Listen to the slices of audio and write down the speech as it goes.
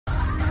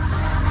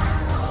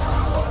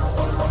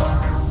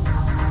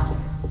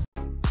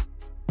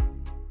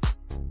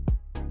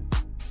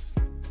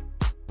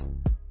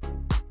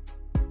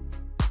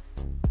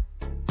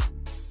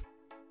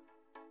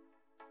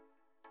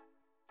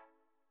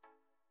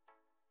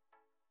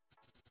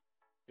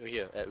You're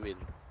here, Edwin.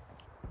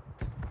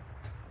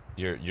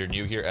 You're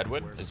new here,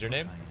 Edwin? Is your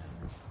name?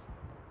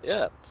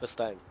 Yeah, first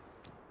time.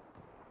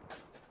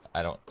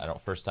 I don't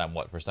first time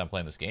what? First time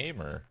playing this game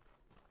or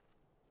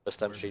First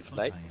time stream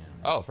snipe.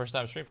 oh, first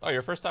time stream. Oh,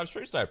 you're first time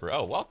stream sniper.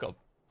 Oh, welcome.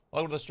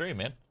 Welcome to the stream,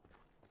 man.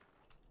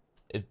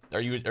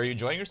 Are you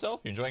enjoying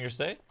yourself? You enjoying your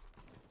stay?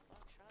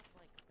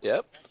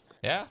 Yep.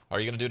 Yeah?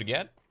 Are you gonna do it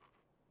again?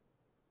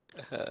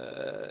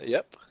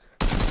 Yep.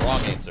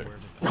 Wrong answer.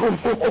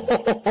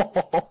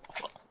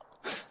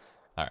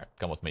 Alright,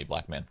 come with me,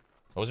 black man.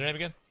 What was your name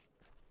again?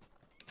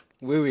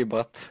 Wee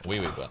butt. Wee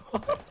butt.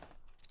 Okay.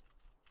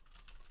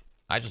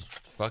 I just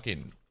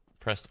fucking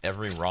pressed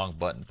every wrong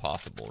button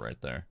possible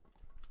right there.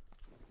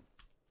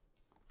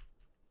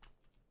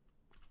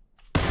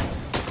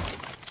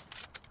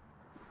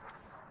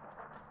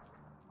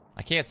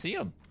 I can't see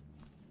him.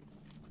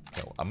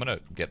 Okay, I'm gonna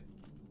get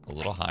a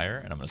little higher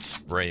and I'm gonna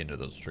spray into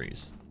those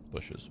trees,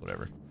 bushes,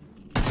 whatever.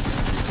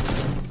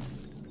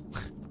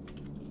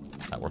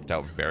 That worked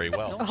out very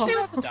well. Don't shit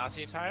off the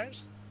Dacia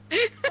tires.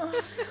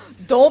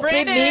 Don't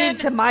be mean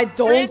to my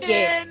donkey.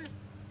 Brendan!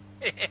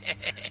 Hey,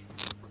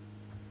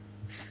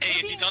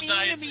 if you don't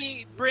die, it's...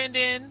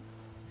 Brendan.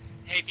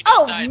 Hey, if you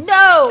don't die, Oh it's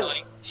no!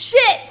 killing.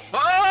 Shit!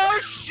 Oh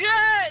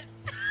shit!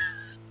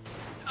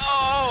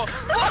 Oh!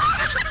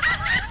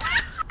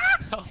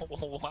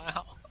 Oh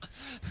wow.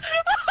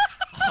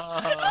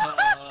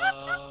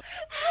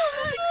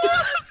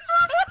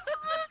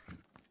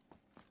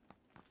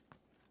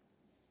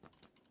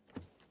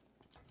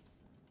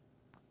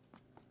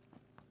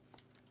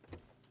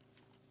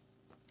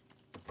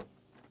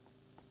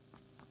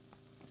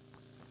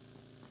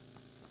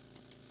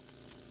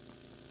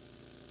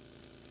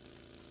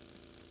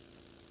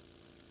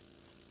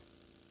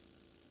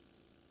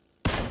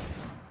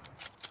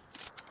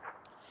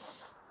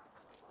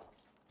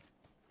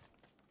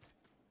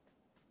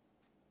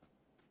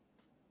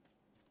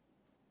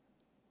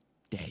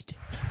 Dead.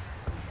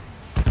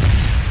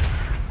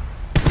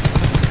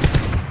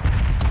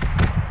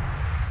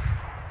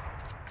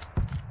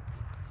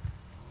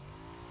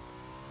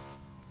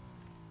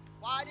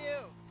 Why do?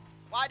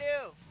 Why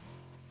do?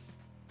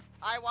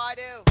 Why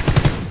do?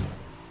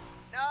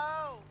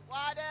 No!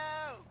 Why do?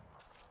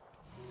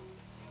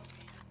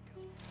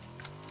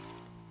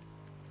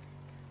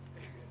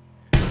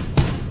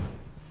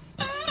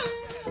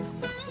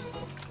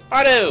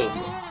 I do!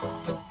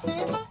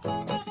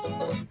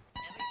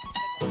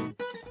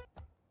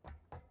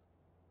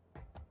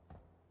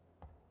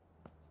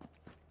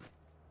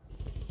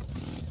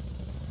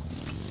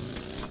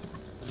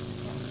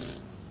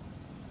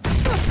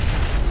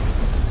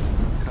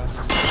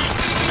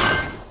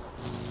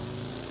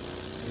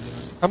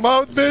 I'm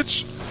out,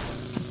 bitch!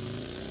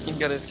 You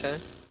got his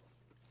cat?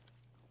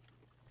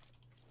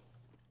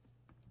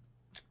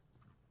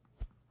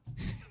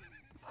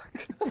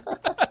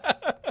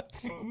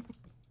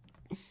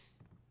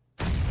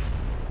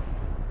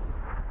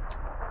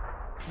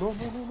 No, no,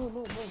 no, no,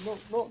 no, no,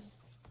 no.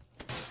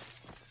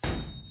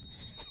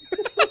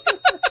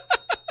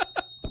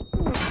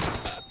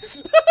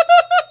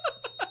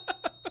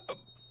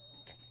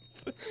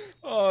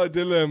 Oh,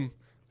 Dylan.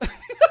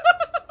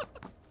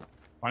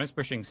 One is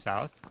pushing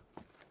south.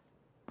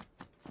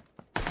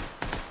 I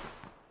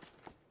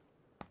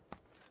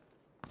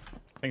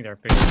think they're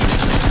facing.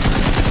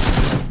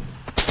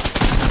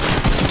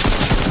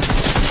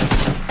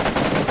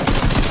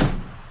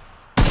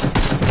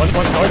 One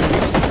north of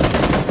you.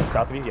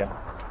 South of you, yeah.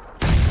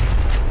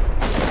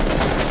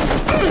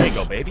 There you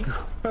go, baby.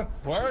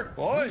 Work,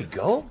 boys.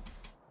 Go.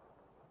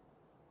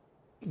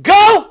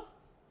 Go!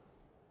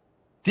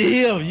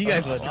 Damn, you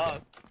guys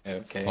are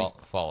Okay.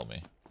 Follow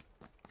me.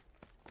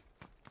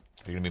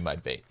 You're gonna be my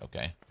bait,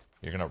 okay?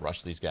 You're gonna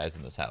rush these guys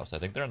in this house. I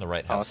think they're in the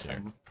right house here.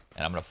 Awesome.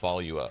 And I'm gonna follow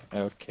you up.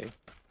 Okay.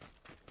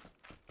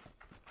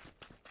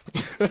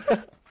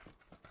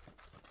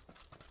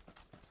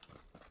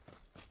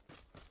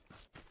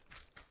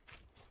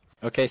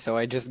 Okay, so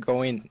I just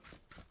go in.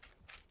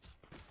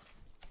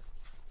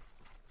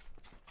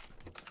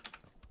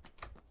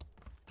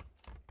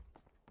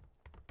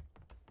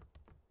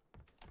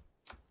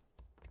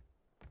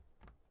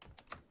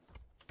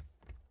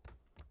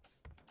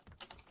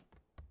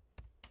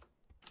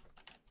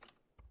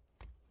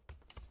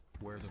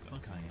 Where the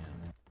fuck I am.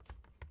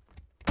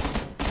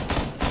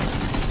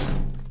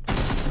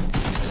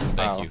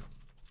 Thank you.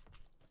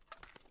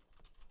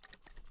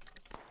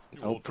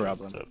 No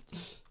problem.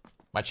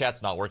 My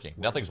chat's not working.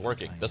 Nothing's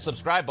working. The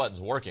subscribe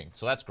button's working,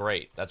 so that's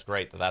great. That's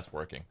great that that's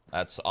working.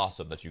 That's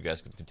awesome that you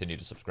guys can continue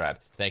to subscribe.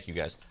 Thank you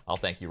guys. I'll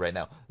thank you right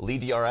now. Lee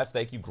DRF,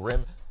 thank you.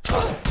 Grim.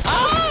 Oh.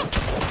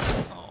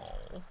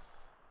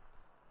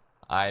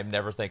 I'm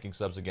never thanking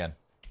subs again.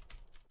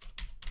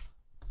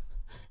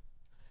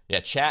 Yeah,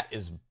 chat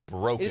is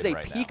broken It is a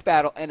right peak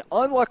battle, and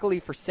unluckily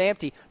for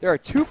Samty, there are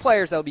two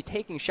players that will be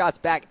taking shots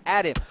back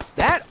at him.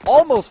 That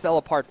almost fell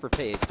apart for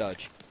FaZe,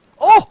 Dutch.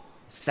 Oh!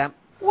 Sam.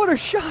 What a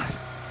shot!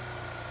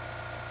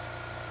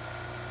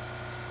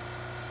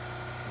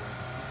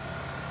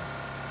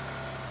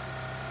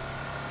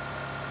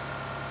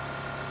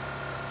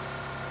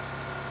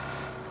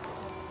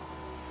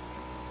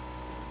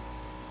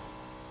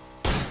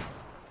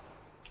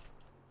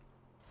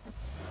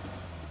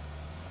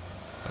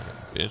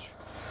 bitch.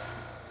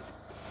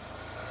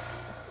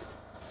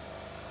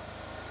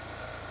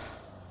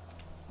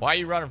 Why are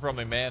you running from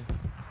me, man?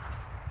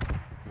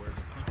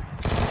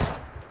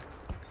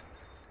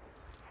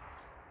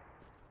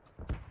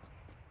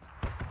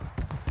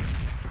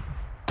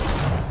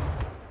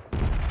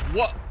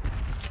 What?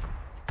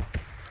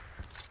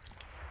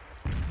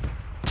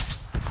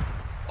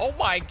 Oh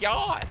my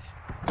god!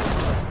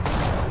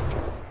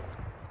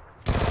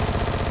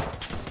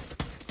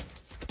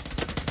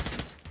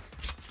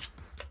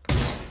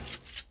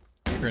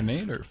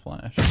 Grenade or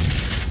flash?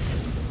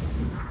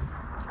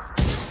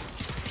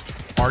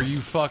 Are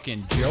you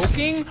fucking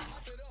joking?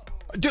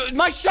 Dude,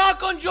 my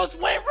shotgun just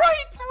went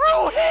right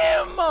through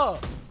him!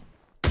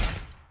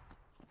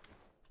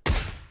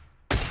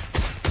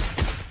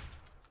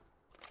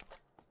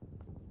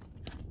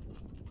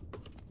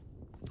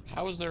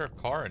 How is there a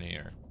car in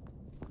here?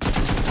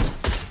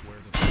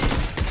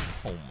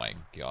 Oh my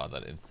god,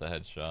 that insta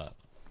headshot.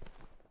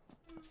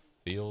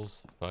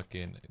 Feels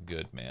fucking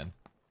good, man.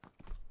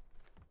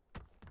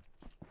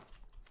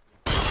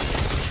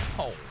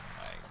 Oh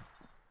my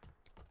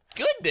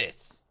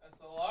goodness!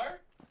 SLR?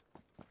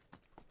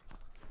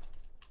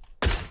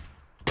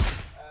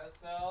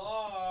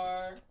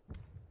 SLR.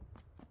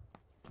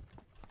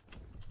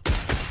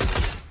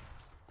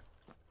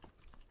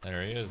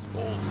 There he is,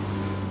 gold.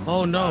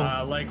 Oh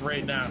no. Like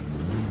right now.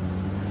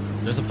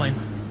 There's a plane.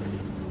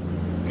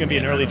 It's gonna be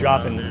an early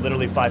drop in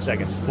literally 5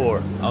 seconds.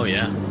 4. Oh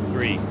yeah.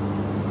 3,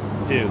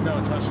 2,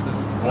 Don't touch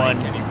this 1.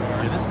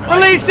 anymore. Dude, this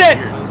Release it!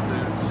 Those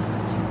dudes.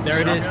 There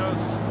it is.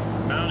 Goes.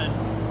 Mounted.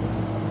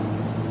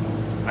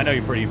 I know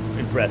you're pretty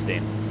impressed,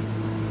 Aim.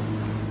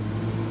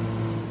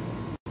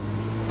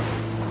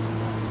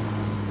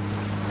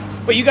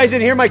 Wait, you guys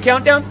didn't hear my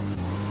countdown?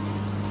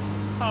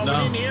 Oh, No.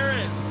 we didn't hear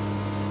it.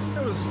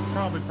 It was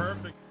probably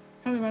perfect.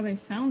 Probably why they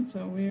sound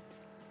so weird.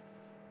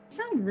 They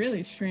sound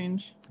really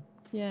strange.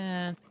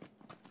 Yeah.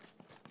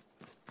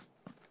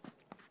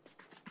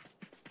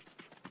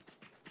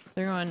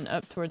 They're going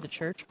up toward the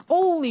church.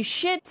 Holy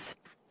shit!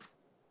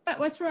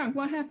 What's wrong?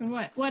 What happened?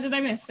 What did I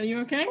miss? Are you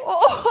okay?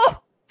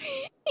 Oh!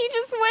 He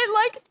just went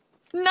like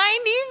 90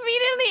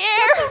 feet in the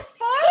air!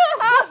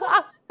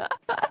 What the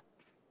fuck?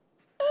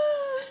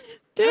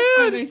 Dude! That's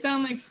why they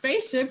sound like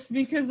spaceships,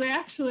 because they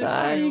actually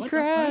are. He What the fuck?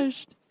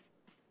 crashed.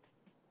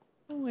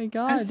 Oh my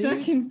god, I'm so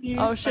dude. confused.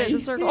 Oh shit, the by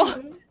circle.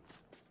 you.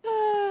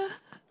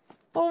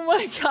 Oh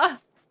my god.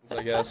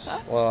 I guess.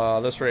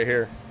 This right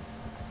here.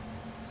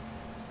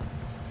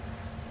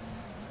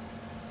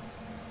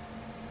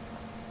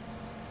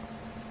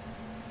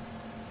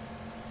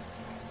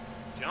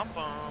 Jump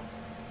on.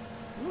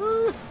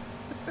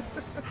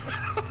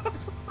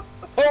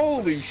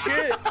 Holy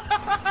shit!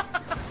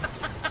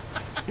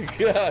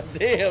 God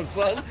damn,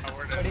 son. Oh,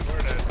 we're dead.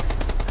 We're dead.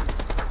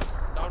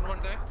 Down one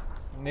guy.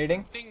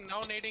 Needing?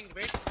 Now nading.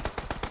 Wait.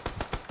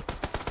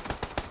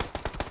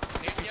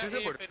 पीछे से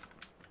पड़।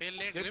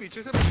 ये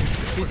पीछे से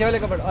पीछे वाले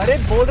कपड़। अरे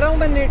बोल रहा हूँ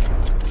मैं नेट।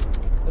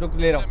 रुक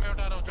ले रहा हूँ। मैं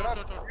उठा रहा हूँ।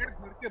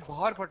 घर के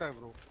बाहर फटा है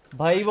ब्रो।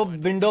 भाई वो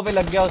विंडो पे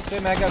लग गया उससे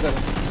मैं क्या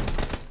करूँ?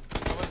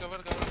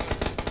 कवर।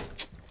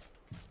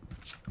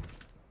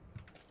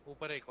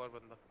 ऊपर है एक और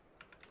बंदा।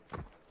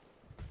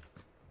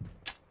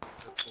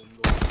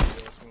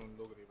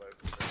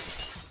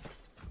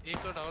 एक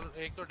तो डाउन,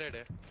 एक तो डेड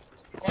है।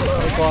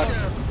 एक और।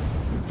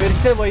 फिर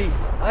से वही।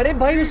 अरे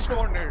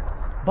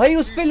भाई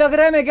उस पे लग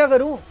रहा है मैं क्या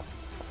करूँ?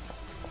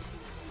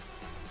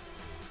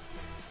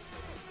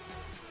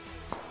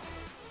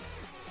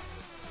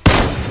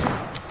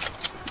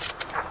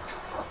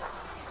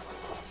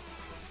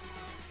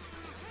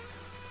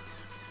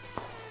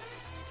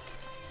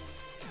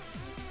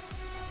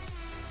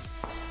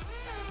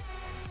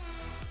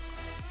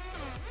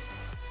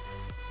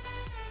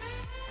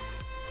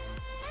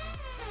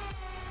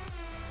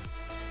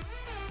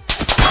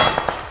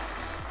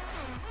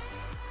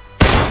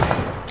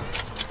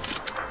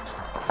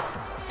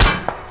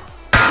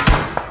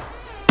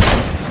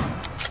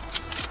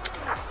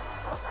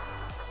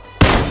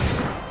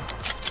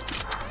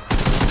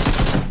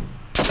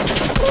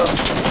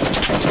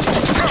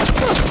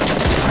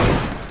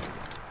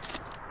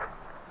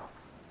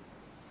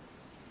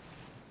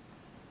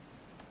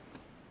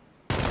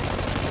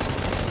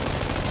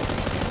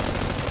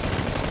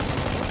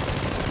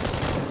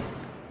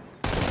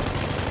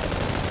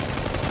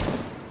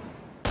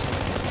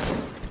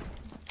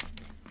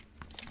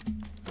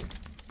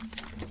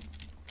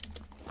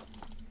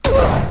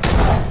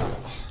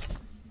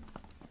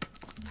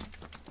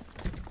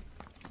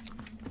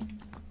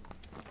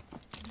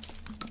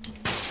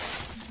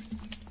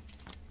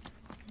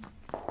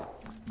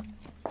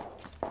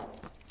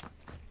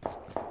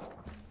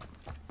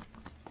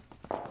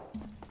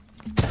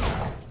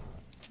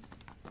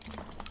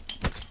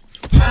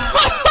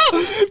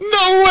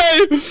 No way!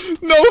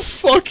 No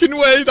fucking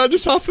way! That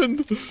just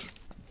happened.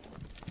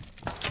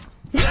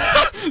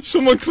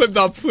 Someone clip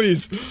that,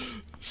 please.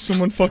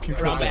 Someone fucking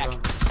clip that.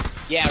 Round back.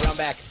 Yeah, round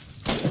back.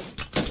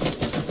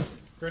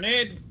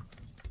 Grenade.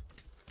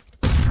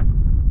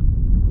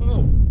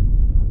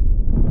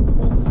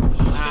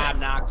 Ah, I'm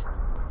knocked.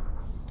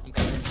 I'm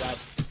coming.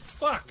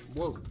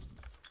 Whoa.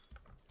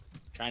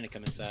 Trying to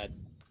come inside.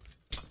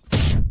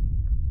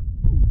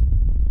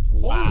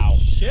 Wow.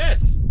 Holy shit!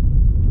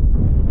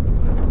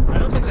 I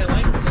don't think they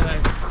liked that I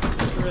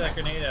threw that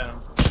grenade at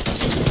him.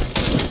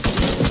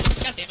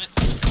 God damn it.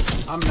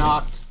 I'm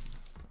knocked.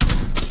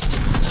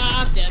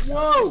 Ah, I'm dead.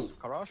 Whoa!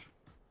 Garage.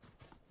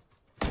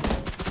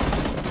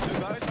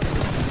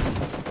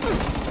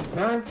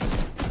 Man.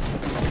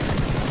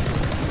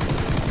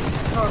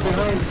 Oh,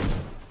 behind.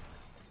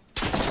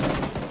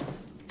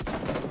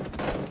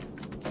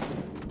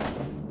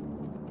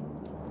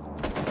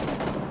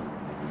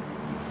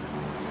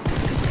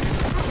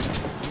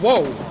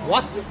 Whoa,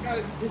 what?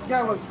 This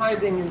guy was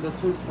hiding in the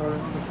two-story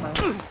all the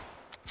time.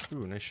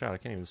 Ooh, nice shot. I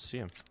can't even see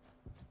him.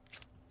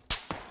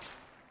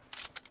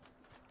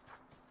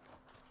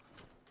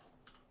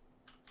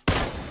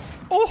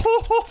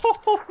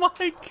 Oh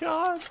my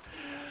god.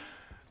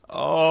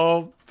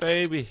 Oh,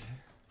 baby.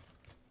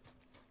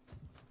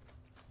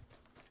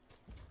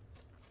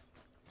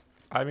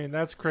 I mean,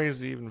 that's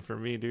crazy even for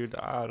me, dude.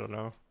 I don't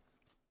know.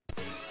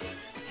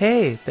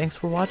 Hey, thanks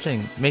for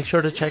watching. Make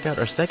sure to check out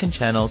our second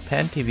channel,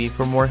 Pan TV,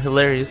 for more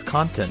hilarious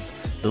content.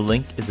 The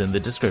link is in the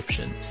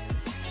description.